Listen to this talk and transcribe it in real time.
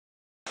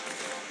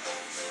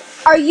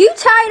Are you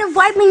tired of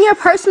wiping your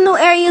personal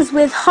areas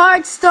with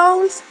hard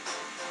stones?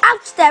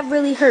 Ouch, that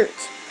really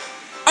hurts.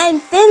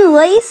 And thin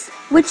lace,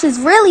 which is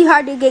really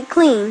hard to get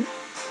clean.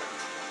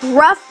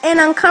 Rough and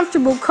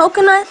uncomfortable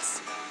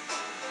coconuts.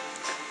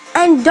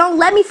 And don't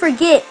let me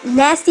forget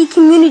nasty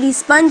community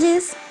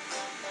sponges.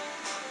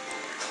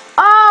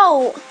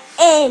 Oh,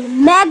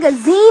 and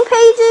magazine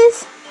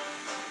pages.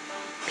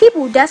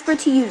 People desperate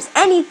to use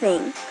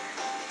anything.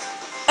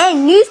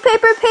 And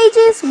newspaper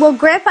pages, well,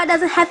 Grandpa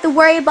doesn't have to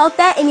worry about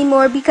that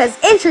anymore because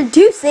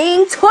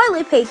introducing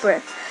toilet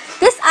paper.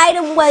 This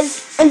item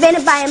was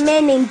invented by a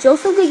man named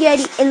Joseph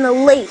in the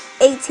late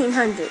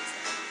 1800s.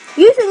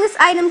 Using this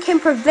item can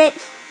prevent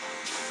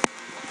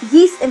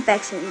yeast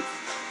infections.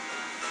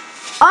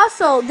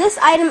 Also, this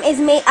item is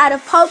made out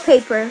of pulp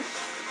paper,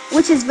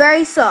 which is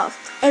very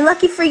soft. And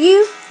lucky for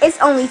you, it's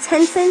only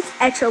 10 cents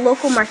at your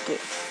local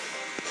market.